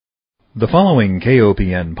The following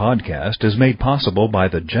KOPN podcast is made possible by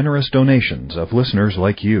the generous donations of listeners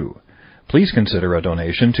like you. Please consider a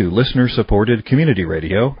donation to listener-supported community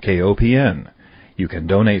radio, KOPN. You can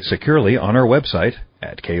donate securely on our website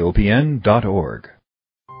at kopn.org.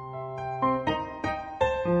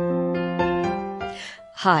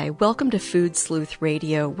 Hi, welcome to Food Sleuth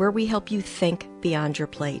Radio, where we help you think beyond your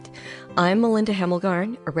plate. I'm Melinda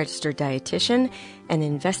Hemmelgarn, a registered dietitian and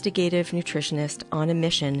investigative nutritionist on a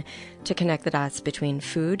mission to connect the dots between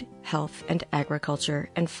food, health, and agriculture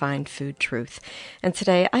and find food truth. And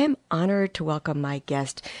today I am honored to welcome my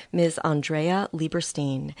guest, Ms. Andrea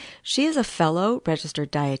Lieberstein. She is a fellow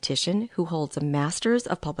registered dietitian who holds a Master's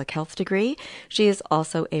of Public Health degree. She is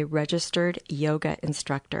also a registered yoga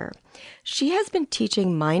instructor. She has been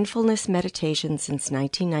teaching mindfulness meditation since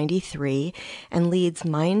 1993 and leads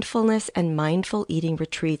mindfulness and mindful eating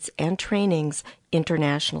retreats and trainings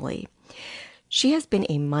internationally. She has been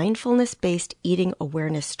a mindfulness-based eating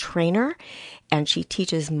awareness trainer, and she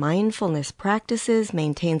teaches mindfulness practices,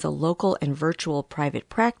 maintains a local and virtual private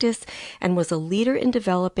practice, and was a leader in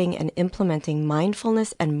developing and implementing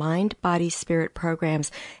mindfulness and mind-body-spirit programs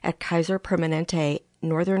at Kaiser Permanente,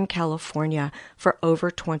 Northern California, for over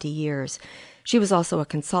 20 years. She was also a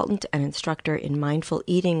consultant and instructor in mindful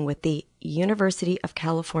eating with the University of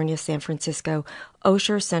California, San Francisco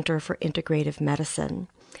Osher Center for Integrative Medicine.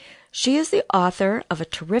 She is the author of a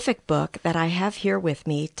terrific book that I have here with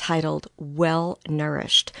me titled Well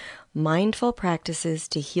Nourished: Mindful Practices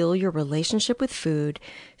to Heal Your Relationship with Food,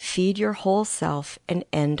 Feed Your Whole Self, and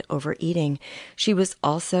End Overeating. She was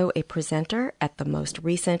also a presenter at the most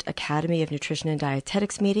recent Academy of Nutrition and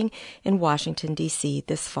Dietetics meeting in Washington, D.C.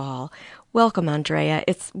 this fall. Welcome, Andrea.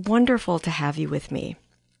 It's wonderful to have you with me.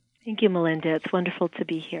 Thank you, Melinda. It's wonderful to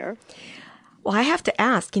be here. Well, I have to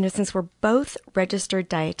ask, since we're both registered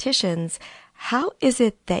dietitians, how is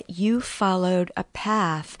it that you followed a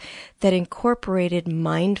path that incorporated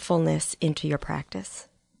mindfulness into your practice?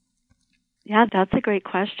 Yeah, that's a great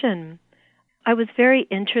question. I was very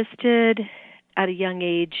interested at a young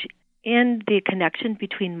age in the connection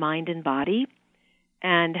between mind and body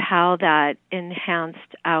and how that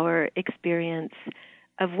enhanced our experience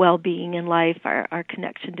of well-being in life, our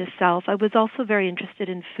connection to self. I was also very interested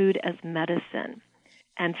in food as medicine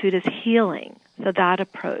and food as healing. So that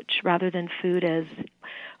approach, rather than food as,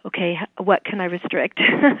 okay, what can I restrict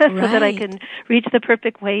so that I can reach the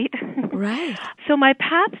perfect weight? Right. So my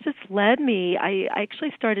path just led me. I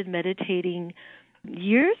actually started meditating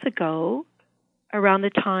years ago around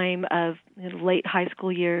the time of late high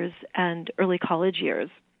school years and early college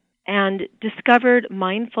years, and discovered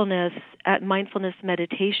mindfulness at mindfulness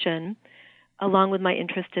meditation along with my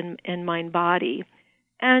interest in mind-body.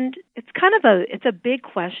 And it's a big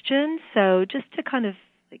question, so just to kind of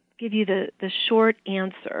give you the short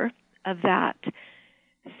answer of that.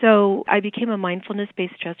 So I became a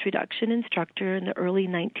mindfulness-based stress reduction instructor in the early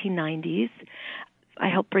 1990s. I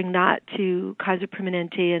helped bring that to Kaiser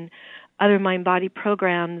Permanente and other mind-body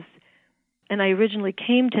programs. And I originally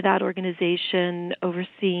came to that organization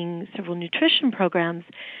overseeing several nutrition programs,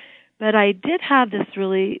 but I did have this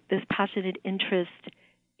passionate interest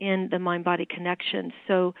in the mind-body connection.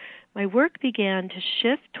 So my work began to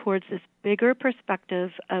shift towards this bigger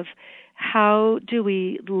perspective of how do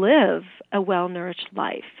we live a well-nourished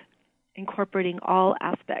life, incorporating all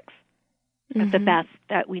aspects of the best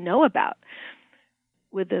that we know about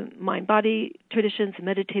with the mind-body traditions,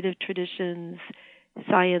 meditative traditions,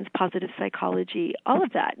 science, positive psychology, all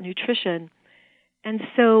of that, nutrition. And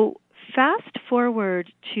so fast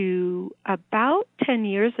forward to about 10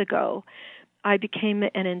 years ago, I became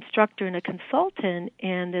an instructor and a consultant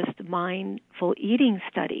in this mindful eating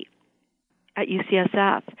study at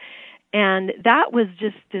UCSF. And that was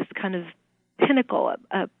just this kind of pinnacle,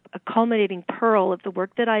 a culminating pearl of the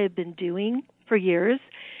work that I had been doing for years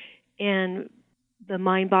in the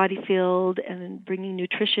mind-body field and bringing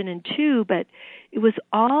nutrition in too, but it was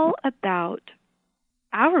all about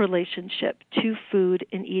our relationship to food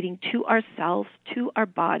and eating, to ourselves, to our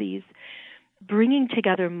bodies, bringing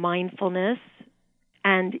together mindfulness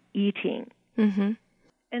and eating. Mm-hmm.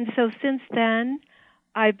 And so since then,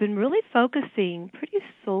 I've been really focusing pretty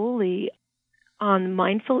solely on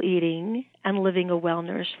mindful eating and living a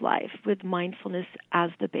well-nourished life with mindfulness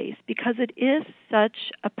as the base, because it is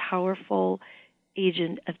such a powerful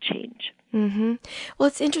agent of change. Mm-hmm. Well,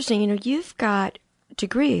 it's interesting. You've got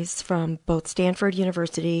degrees from both Stanford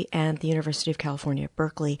University and the University of California,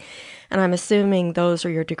 Berkeley, and I'm assuming those are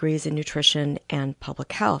your degrees in nutrition and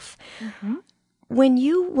public health. Mm-hmm. When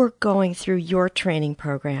you were going through your training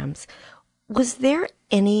programs, was there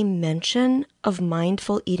any mention of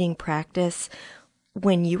mindful eating practice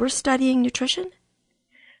when you were studying nutrition?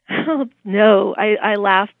 No, I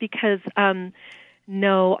laugh because,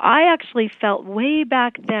 no, I actually felt way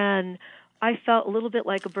back then, I felt a little bit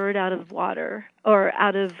like a bird out of water, or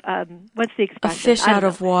out of, what's the expression? A fish out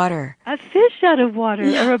of water. A fish out of water,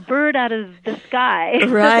 or a bird out of the sky.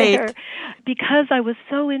 Right. Because I was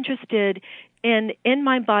so interested in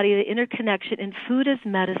my body, the interconnection in food as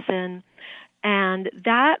medicine. And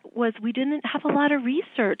that was, we didn't have a lot of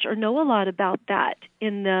research or know a lot about that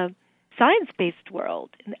in the science-based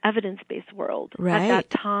world, in the evidence-based world at that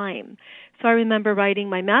time. So I remember writing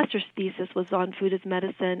my master's thesis was on food as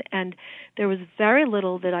medicine, and there was very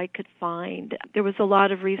little that I could find. There was a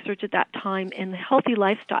lot of research at that time in healthy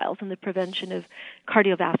lifestyles and the prevention of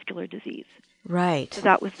cardiovascular disease. Right. So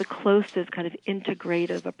that was the closest kind of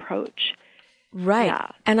integrative approach. Right. Yeah.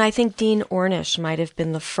 And I think Dean Ornish might have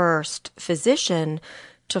been the first physician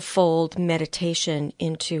to fold meditation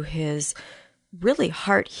into his really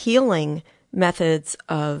heart-healing methods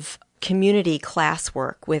of community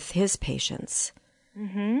classwork with his patients.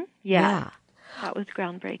 Mm-hmm. Yeah. That was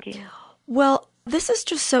groundbreaking. Well, this is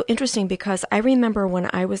just so interesting because I remember when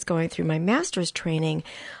I was going through my master's training,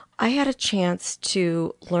 I had a chance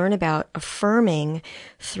to learn about affirming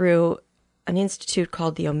through an institute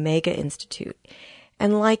called the Omega Institute.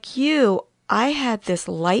 And like you, I had this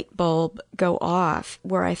light bulb go off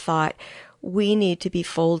where I thought we need to be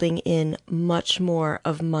folding in much more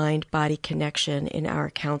of mind-body connection in our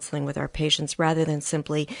counseling with our patients rather than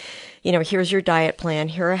simply, here's your diet plan,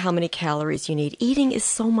 here are how many calories you need. Eating is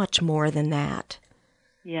so much more than that.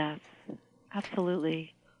 Yes,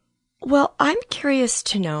 absolutely. Well, I'm curious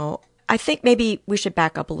to know, I think maybe we should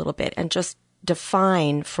back up a little bit and just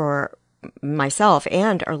define for myself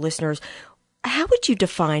and our listeners, how would you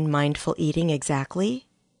define mindful eating exactly?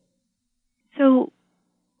 So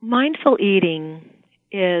mindful eating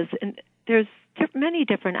is, and there's many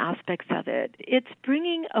different aspects of it. It's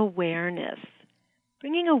bringing awareness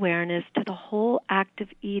to the whole act of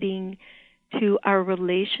eating, to our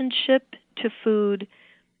relationship to food.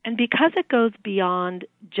 And because it goes beyond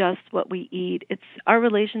just what we eat, it's our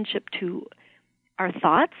relationship to our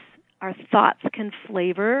thoughts. Our thoughts can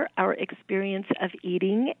flavor our experience of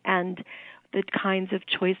eating and the kinds of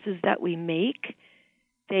choices that we make.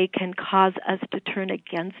 They can cause us to turn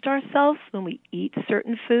against ourselves when we eat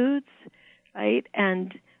certain foods, right?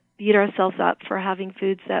 And beat ourselves up for having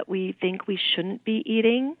foods that we think we shouldn't be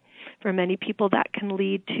eating. For many people, that can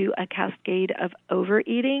lead to a cascade of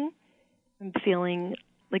overeating and feeling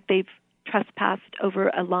like they've trespassed over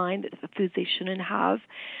a line that's the foods they shouldn't have.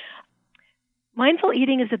 Mindful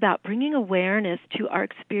eating is about bringing awareness to our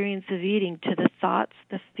experience of eating, to the thoughts,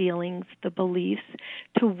 the feelings, the beliefs,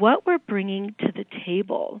 to what we're bringing to the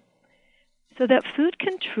table, so that food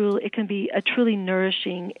can be a truly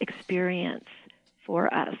nourishing experience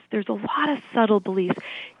for us. There's a lot of subtle beliefs.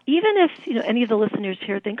 Even if any of the listeners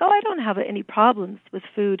here think, I don't have any problems with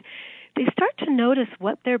food, they start to notice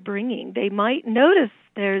what they're bringing. They might notice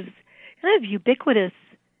there's kind of ubiquitous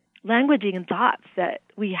languaging and thoughts that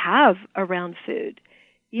we have around food.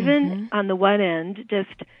 Even on the one end,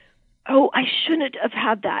 just, I shouldn't have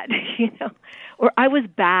had that, or I was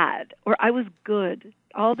bad, or I was good,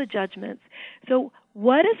 all the judgments. So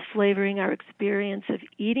what is flavoring our experience of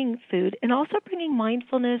eating food, and also bringing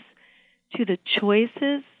mindfulness to the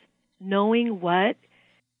choices, knowing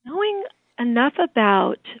enough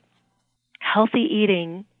about healthy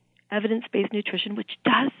eating, evidence-based nutrition, which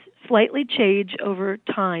does slightly change over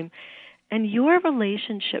time, and your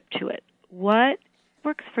relationship to it. What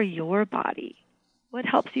works for your body? What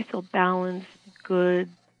helps you feel balanced, good,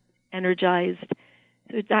 energized?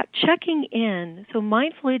 So that checking in. So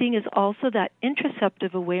mindful eating is also that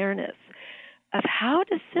interoceptive awareness of how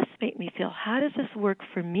does this make me feel? How does this work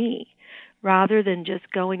for me? Rather than just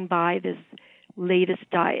going by this latest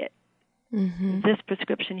diet, this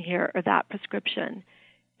prescription here or that prescription.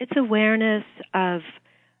 It's awareness of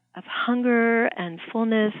hunger and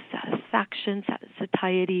fullness, satisfaction,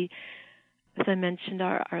 satiety. As I mentioned,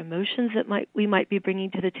 our emotions that we might be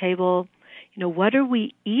bringing to the table. What are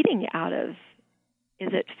we eating out of? Is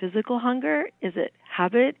it physical hunger? Is it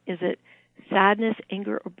habit? Is it sadness,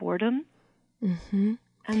 anger, or boredom? Mm-hmm.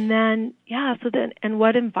 And then, and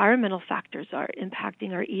what environmental factors are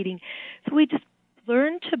impacting our eating? So we just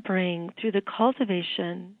learn to bring, through the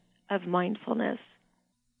cultivation of mindfulness,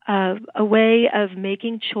 a way of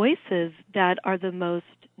making choices that are the most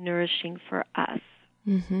nourishing for us.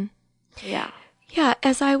 Mm-hmm. Yeah. Yeah,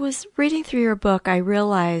 as I was reading through your book, I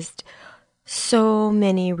realized so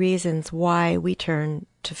many reasons why we turn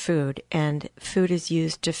to food, and food is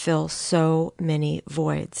used to fill so many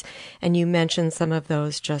voids. And you mentioned some of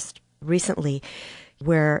those just recently,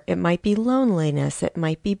 where it might be loneliness, it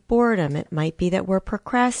might be boredom, it might be that we're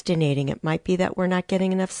procrastinating, it might be that we're not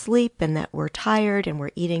getting enough sleep and that we're tired and we're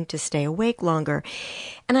eating to stay awake longer.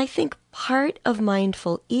 And I think part of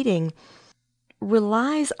mindful eating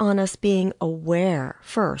relies on us being aware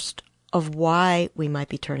first of why we might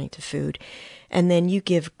be turning to food. And then you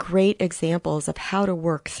give great examples of how to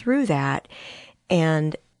work through that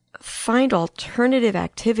and find alternative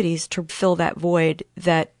activities to fill that void,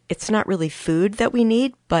 that it's not really food that we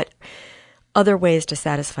need, but other ways to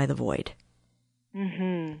satisfy the void.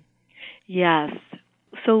 Mm-hmm. Yes.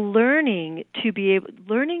 So learning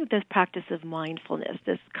this practice of mindfulness,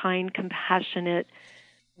 this kind, compassionate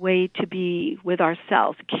way to be with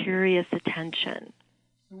ourselves, curious attention.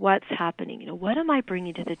 What's happening? What am I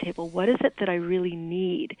bringing to the table? What is it that I really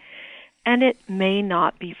need? And it may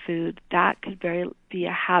not be food. That could be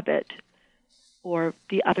a habit, or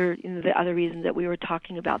the other reasons that we were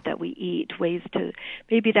talking about that we eat, ways to,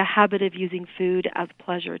 maybe the habit of using food as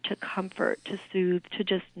pleasure, to comfort, to soothe, to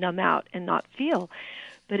just numb out and not feel.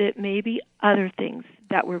 But it may be other things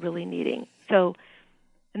that we're really needing. So,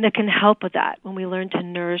 and that can help with that when we learn to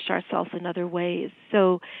nourish ourselves in other ways.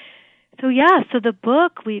 So the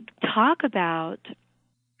book, we talk about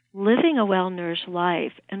living a well-nourished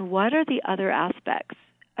life and what are the other aspects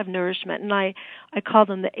of nourishment. And I call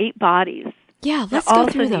them the 8 bodies. Yeah, let's go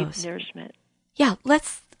through those. those. Nourishment. Yeah,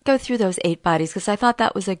 let's go through those 8 bodies, because I thought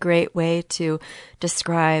that was a great way to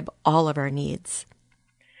describe all of our needs.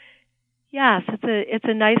 Yes, it's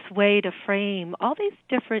a nice way to frame all these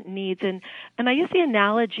different needs, and I use the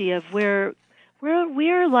analogy of where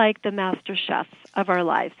we're like the master chefs of our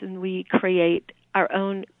lives, and we create our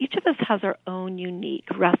own. Each of us has our own unique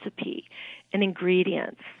recipe and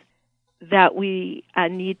ingredients that we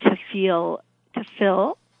need to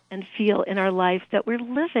fill and feel in our life, that we're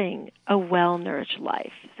living a well-nourished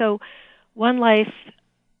life. So one life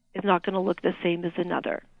is not going to look the same as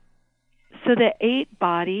another. So the 8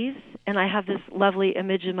 bodies, and I have this lovely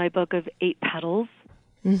image in my book of 8 petals,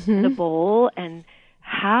 the bowl, and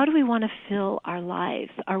how do we want to fill our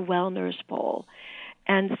lives, our well-nourished bowl?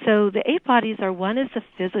 And so the 8 bodies are, one is the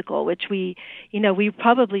physical, which we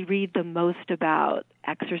probably read the most about,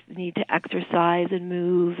 need to exercise and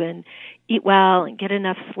move and eat well and get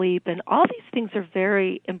enough sleep. And all these things are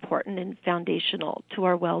very important and foundational to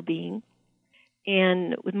our well-being.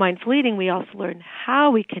 And with mindful eating, we also learn how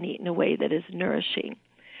we can eat in a way that is nourishing.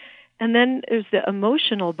 And then there's the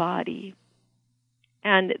emotional body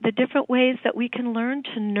and the different ways that we can learn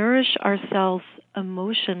to nourish ourselves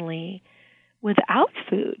emotionally without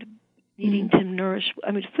food needing to nourish.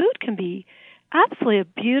 I mean, food can be absolutely a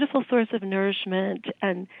beautiful source of nourishment,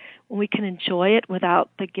 and when we can enjoy it without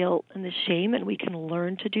the guilt and the shame, and we can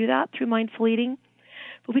learn to do that through mindful eating.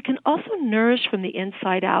 But we can also nourish from the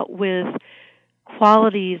inside out with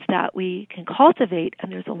qualities that we can cultivate,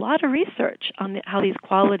 and there's a lot of research on how these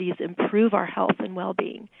qualities improve our health and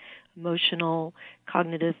well-being, emotional,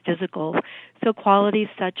 cognitive, physical. So qualities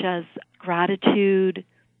such as gratitude,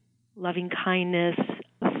 loving kindness,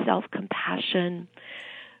 self-compassion,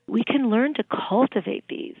 we can learn to cultivate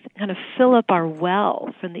these, kind of fill up our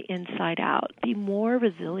well from the inside out, be more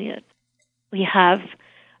resilient. We have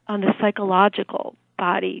the psychological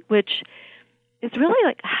body, which is really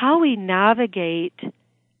like how we navigate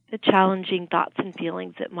the challenging thoughts and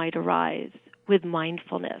feelings that might arise with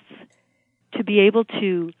mindfulness, to be able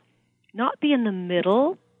to not be in the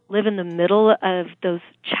middle, live in the middle of those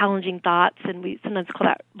challenging thoughts, and we sometimes call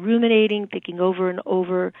that ruminating, thinking over and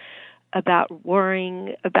over about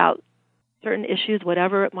worrying about certain issues,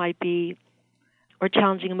 whatever it might be, or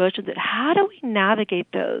challenging emotions. And how do we navigate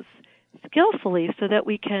those skillfully so that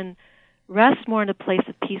we can rest more in a place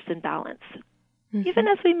of peace and balance, even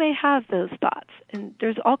as we may have those thoughts? And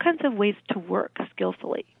there's all kinds of ways to work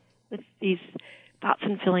skillfully with these thoughts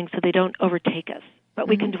and feelings so they don't overtake us. But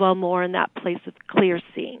we can dwell more in that place of clear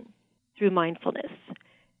seeing through mindfulness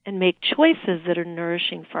and make choices that are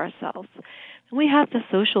nourishing for ourselves. And we have the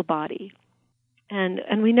social body. And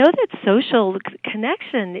we know that social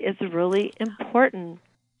connection is really important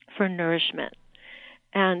for nourishment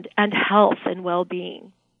and health and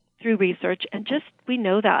well-being through research. And just we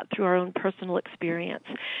know that through our own personal experience.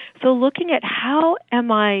 So looking at how am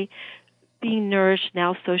I being nourished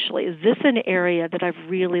now socially? Is this an area that I've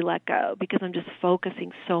really let go because I'm just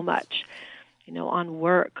focusing so much, on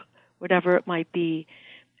work, whatever it might be?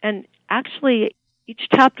 And actually, each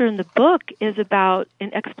chapter in the book is about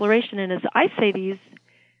an exploration. And as I say, these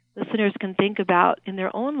listeners can think about in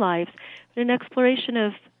their own lives, an exploration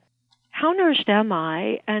of how nourished am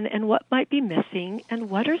I, and what might be missing, and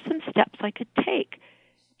what are some steps I could take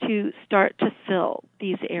to start to fill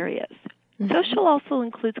these areas. Mm-hmm. Social also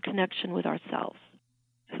includes connection with ourselves.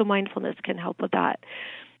 So mindfulness can help with that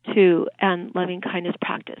too, and loving kindness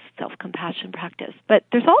practice, self-compassion practice. But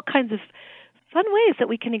there's all kinds of fun ways that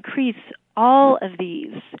we can increase all of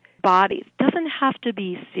these bodies. It doesn't have to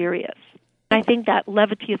be serious. I think that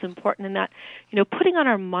levity is important in that, putting on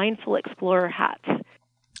our mindful explorer hats.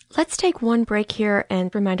 Let's take one break here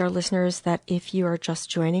and remind our listeners that if you are just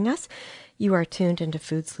joining us, you are tuned into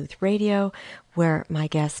Food Sleuth Radio, where my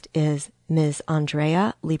guest is Ms.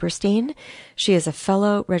 Andrea Lieberstein. She is a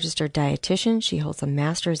fellow registered dietitian. She holds a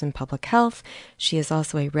master's in public health. She is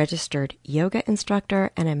also a registered yoga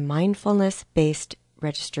instructor and a mindfulness-based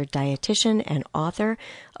registered dietitian and author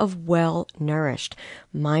of Well Nourished,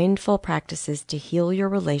 Mindful Practices to Heal Your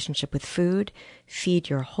Relationship with Food, Feed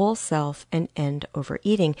Your Whole Self, and End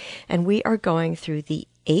Overeating. And we are going through the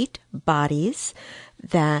 8 bodies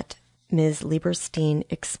that Ms. Lieberstein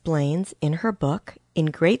explains in her book in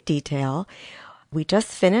great detail. We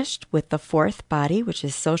just finished with the 4th body, which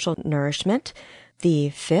is social nourishment. The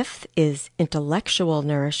 5th is intellectual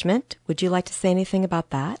nourishment. Would you like to say anything about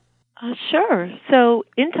that? Sure. So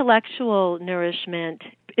intellectual nourishment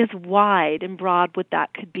is wide and broad what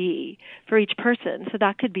that could be for each person. So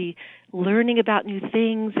that could be learning about new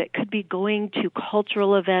things. It could be going to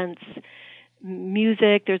cultural events,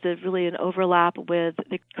 music. There's really an overlap with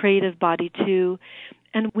the creative body too.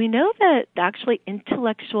 And we know that actually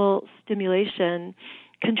intellectual stimulation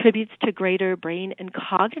contributes to greater brain and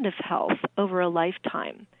cognitive health over a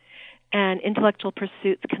lifetime. And intellectual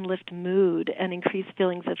pursuits can lift mood and increase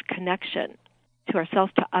feelings of connection to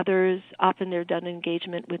ourselves, to others. Often they're done in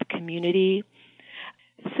engagement with community.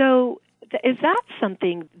 So is that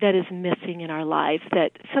something that is missing in our lives?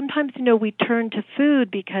 That sometimes, we turn to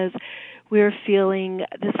food because we're feeling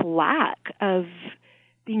this lack of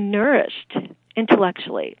being nourished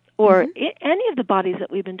intellectually, or any of the bodies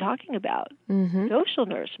that we've been talking about, social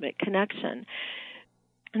nourishment, connection.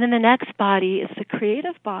 And then the next body is the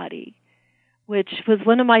creative body, which was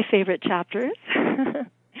one of my favorite chapters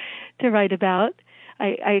to write about.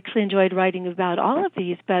 I actually enjoyed writing about all of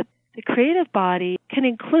these, but the creative body can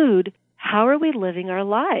include how are we living our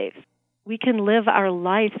lives. We can live our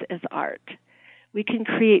lives as art. We can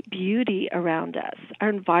create beauty around us. Our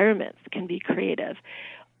environments can be creative.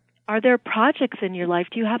 Are there projects in your life?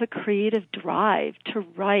 Do you have a creative drive to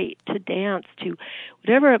write, to dance, to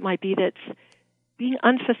whatever it might be that's being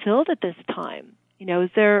unfulfilled at this time? Is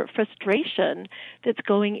there frustration that's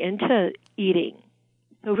going into eating?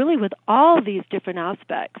 So really with all these different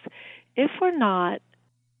aspects, if we're not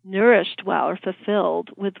nourished well or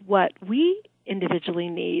fulfilled with what we individually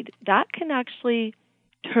need, that can actually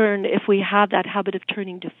turn, if we have that habit of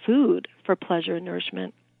turning to food for pleasure and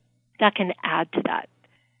nourishment, that can add to that.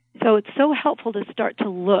 So it's so helpful to start to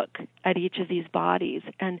look at each of these bodies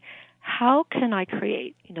and how can I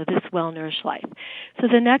create, this well-nourished life? So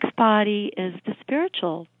the next body is the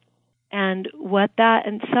spiritual, and what that,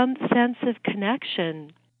 and some sense of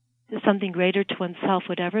connection to something greater to oneself,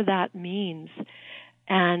 whatever that means.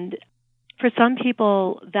 And for some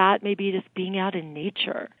people, that may be just being out in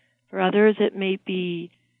nature. For others, it may be,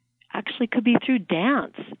 actually could be through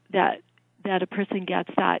dance that a person gets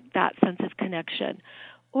that sense of connection.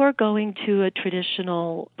 Or going to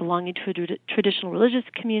belonging to a traditional religious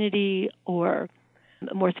community or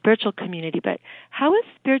a more spiritual community. But how is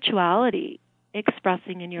spirituality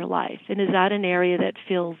expressing in your life? And is that an area that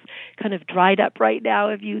feels kind of dried up right now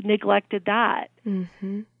if you neglected that?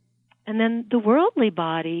 Mm-hmm. And then the worldly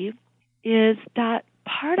body is that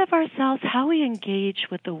part of ourselves, how we engage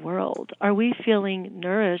with the world. Are we feeling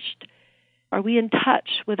nourished? Are we in touch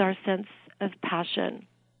with our sense of passion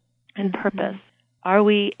and purpose? Are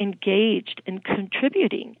we engaged in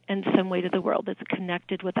contributing in some way to the world that's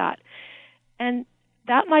connected with that? And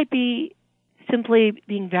that might be simply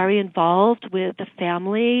being very involved with the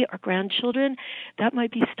family or grandchildren. That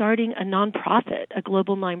might be starting a nonprofit, a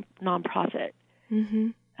global nonprofit. Mm-hmm.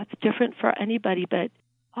 That's different for anybody, but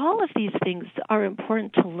all of these things are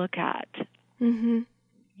important to look at. Mm-hmm.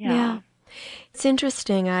 Yeah. It's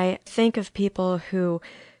interesting. I think of people who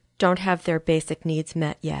don't have their basic needs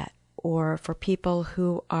met yet, or for people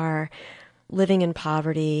who are living in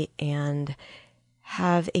poverty and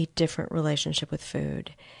have a different relationship with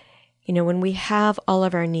food. When we have all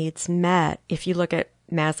of our needs met, if you look at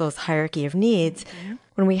Maslow's hierarchy of needs,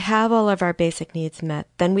 when we have all of our basic needs met,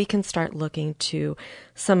 then we can start looking to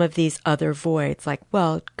some of these other voids, like,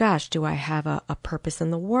 well, gosh, do I have a purpose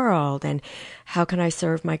in the world? And how can I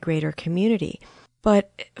serve my greater community?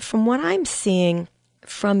 But from what I'm seeing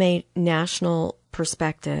from a national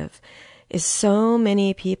perspective, is so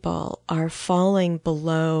many people are falling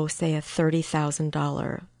below, say, a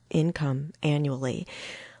 $30,000 income annually,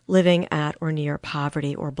 living at or near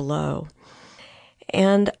poverty or below.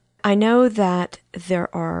 And I know that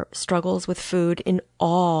there are struggles with food in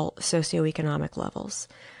all socioeconomic levels,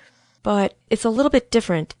 but it's a little bit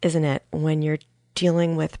different, isn't it, when you're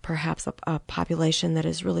dealing with perhaps a population that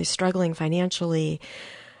is really struggling financially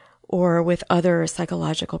or with other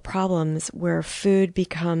psychological problems where food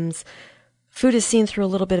is seen through a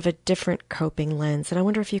little bit of a different coping lens. And I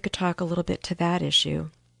wonder if you could talk a little bit to that issue.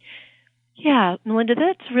 Yeah, Melinda,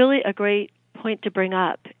 that's really a great point to bring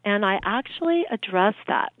up. And I actually address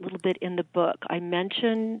that a little bit in the book. I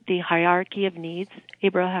mentioned the hierarchy of needs,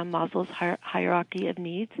 Abraham Maslow's hierarchy of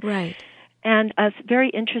needs. Right. And a very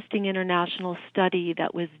interesting international study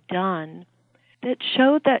that was done that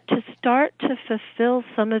showed that to start to fulfill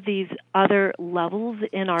some of these other levels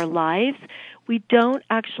in our lives, we don't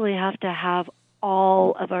actually have to have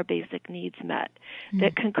all of our basic needs met.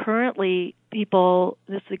 That concurrently people,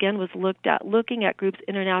 this again was looking at groups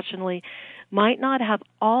internationally, might not have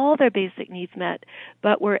all their basic needs met,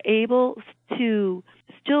 but were able to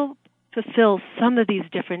still fulfill some of these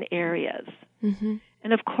different areas. Mm-hmm.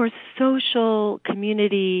 And of course, social,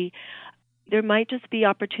 community, there might just be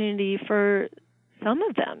opportunity for some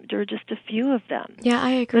of them, or just a few of them. Yeah, I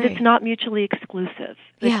agree. But it's not mutually exclusive.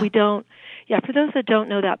 For those that don't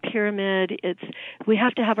know that pyramid, we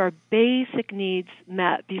have to have our basic needs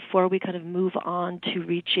met before we kind of move on to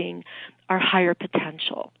reaching our higher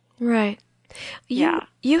potential. Right.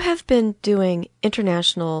 You have been doing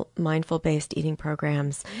international mindful-based eating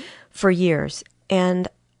programs for years. And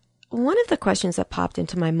one of the questions that popped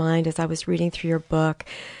into my mind as I was reading through your book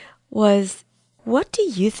was, what do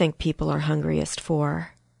you think people are hungriest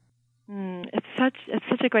for? It's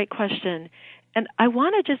such a great question. And I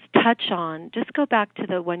want to just go back to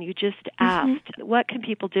the one you just asked. What can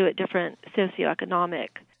people do at different socioeconomic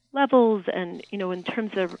levels and, in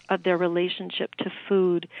terms of their relationship to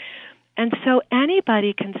food? And so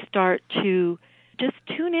anybody can start to just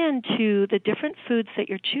tune in to the different foods that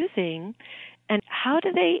you're choosing and how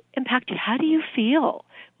do they impact you? How do you feel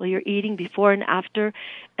while you're eating, before and after?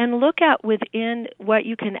 And look at within what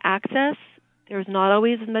you can access. There's not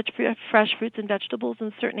always as much fresh fruits and vegetables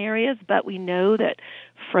in certain areas, but we know that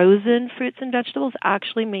frozen fruits and vegetables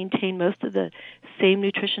actually maintain most of the same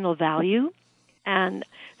nutritional value. And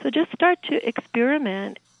so just start to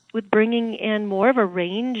experiment with bringing in more of a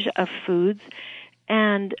range of foods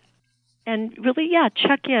and really,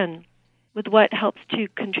 check in with what helps to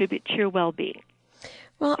contribute to your well-being.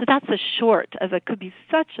 Well, so that's it could be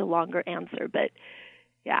such a longer answer, but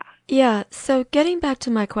yeah. Yeah, so getting back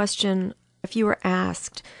to my question, if you were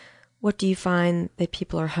asked, what do you find that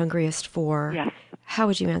people are hungriest for? Yes. How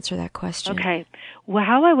would you answer that question? Okay. Well,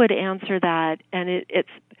 how I would answer that, and it's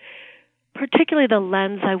particularly the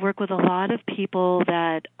lens, I work with a lot of people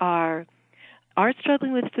that are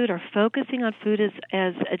struggling with food, are focusing on food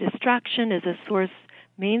as a distraction, as a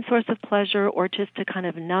main source of pleasure, or just to kind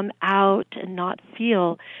of numb out and not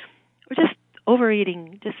feel, or just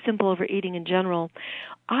overeating, just simple overeating in general.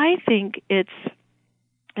 I think it's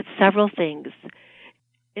several things.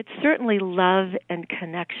 It's certainly love and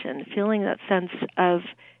connection, feeling that sense of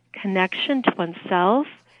connection to oneself,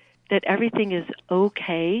 that everything is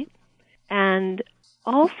okay, and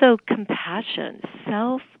also compassion,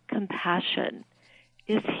 self-compassion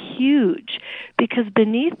is huge, because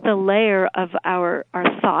beneath the layer of our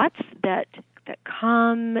thoughts that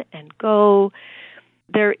come and go,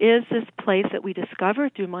 there is this place that we discover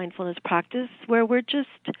through mindfulness practice where we're just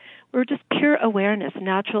pure awareness,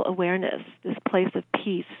 natural awareness, this place of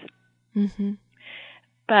peace. Mm-hmm.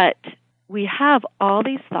 But we have all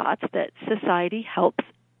these thoughts that society helps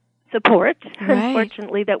support, right.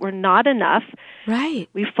 Unfortunately, that we're not enough. Right.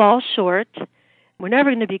 We fall short. We're never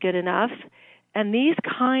going to be good enough. And these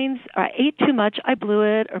kinds, I ate too much, I blew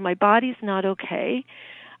it, or my body's not okay.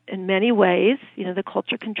 In many ways, the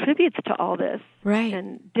culture contributes to all this. Right.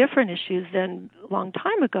 And different issues than a long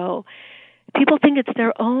time ago. People think it's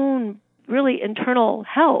their own really internal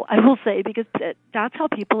hell, I will say, because that's how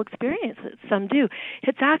people experience it. Some do.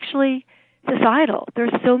 It's actually societal.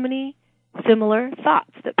 There's so many similar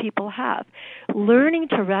thoughts that people have. Learning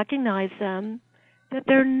to recognize them, that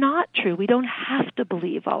they're not true. We don't have to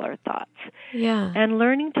believe all our thoughts. Yeah. And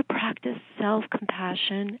learning to practice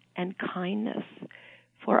self-compassion and kindness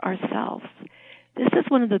for ourselves. This is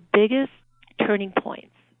one of the biggest turning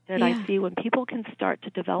points that I see when people can start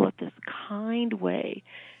to develop this kind way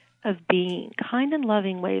of being, kind and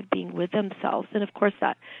loving way of being with themselves. And of course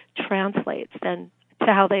that translates then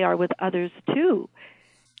to how they are with others too.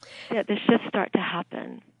 That the shifts start to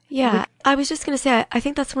happen. Yeah, I was just going to say, I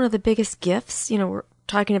think that's one of the biggest gifts. We're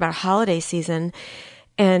talking about holiday season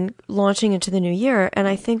and launching into the new year. And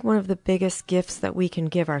I think one of the biggest gifts that we can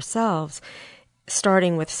give ourselves,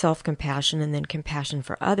 starting with self-compassion and then compassion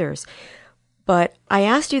for others. But I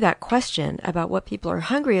asked you that question about what people are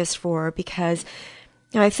hungriest for because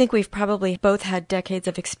I think we've probably both had decades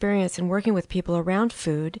of experience in working with people around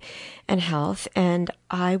food and health, and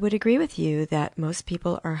I would agree with you that most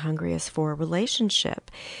people are hungriest for a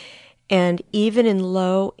relationship. And even in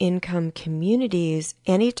low-income communities,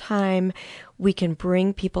 anytime we can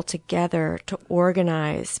bring people together to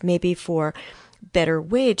organize, maybe for better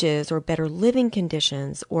wages or better living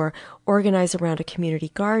conditions, or organize around a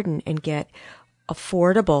community garden and get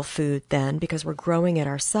affordable food then because we're growing it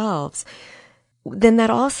ourselves, then that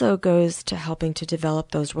also goes to helping to develop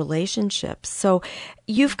those relationships. So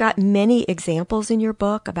you've got many examples in your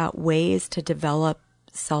book about ways to develop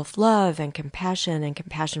self-love and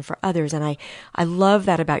compassion for others. And I love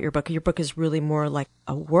that about your book. Your book is really more like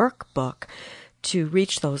a workbook to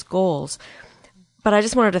reach those goals. But I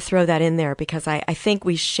just wanted to throw that in there because I think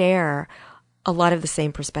we share a lot of the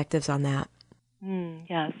same perspectives on that.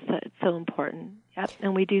 Yes, it's so important. Yep,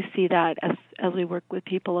 and we do see that as we work with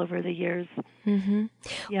people over the years. Mm-hmm.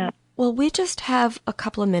 Yeah. Well, we just have a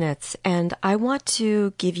couple of minutes, and I want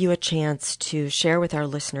to give you a chance to share with our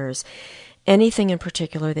listeners anything in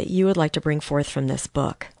particular that you would like to bring forth from this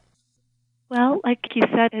book. Well, like you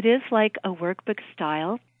said, it is like a workbook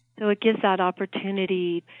style, so it gives that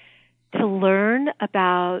opportunity to learn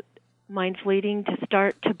about mindful eating, to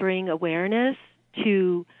start to bring awareness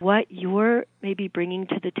to what you're maybe bringing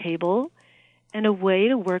to the table, and a way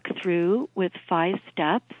to work through with 5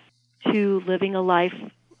 steps to living a life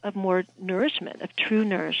of more nourishment, of true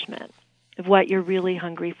nourishment, of what you're really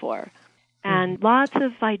hungry for. And lots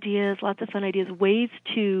of ideas, lots of fun ideas, ways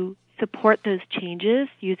to support those changes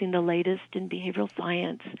using the latest in behavioral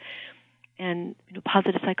science and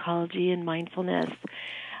positive psychology and mindfulness.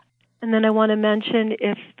 And then I want to mention,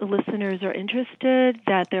 if the listeners are interested,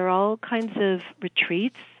 that there are all kinds of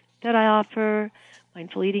retreats that I offer,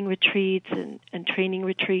 mindful eating retreats and training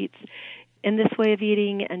retreats in this way of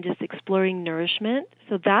eating and just exploring nourishment.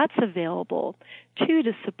 So that's available, too,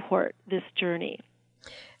 to support this journey.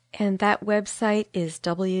 And that website is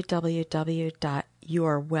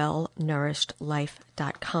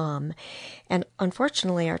www.yourwellnourished.life.com. And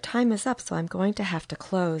unfortunately, our time is up, so I'm going to have to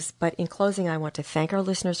close. But in closing, I want to thank our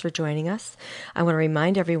listeners for joining us. I want to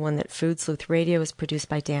remind everyone that Food Sleuth Radio is produced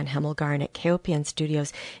by Dan Hemmelgarn at KOPN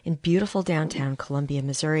Studios in beautiful downtown Columbia,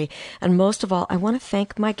 Missouri. And most of all, I want to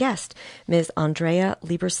thank my guest, Ms. Andrea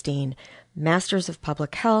Lieberstein, Masters of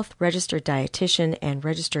Public Health, registered dietitian, and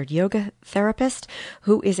registered yoga therapist,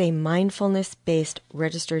 who is a mindfulness-based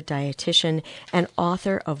registered dietitian and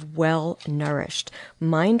author of Well Nourished,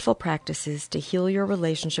 Mindful Practices to Heal Your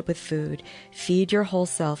Relationship with Food, Feed Your Whole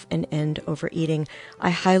Self, and End Overeating.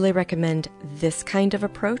 I highly recommend this kind of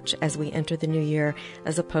approach as we enter the new year,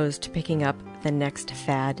 as opposed to picking up the next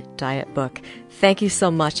fad diet book. Thank you so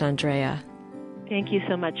much, Andrea. Thank you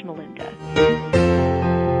so much, Melinda.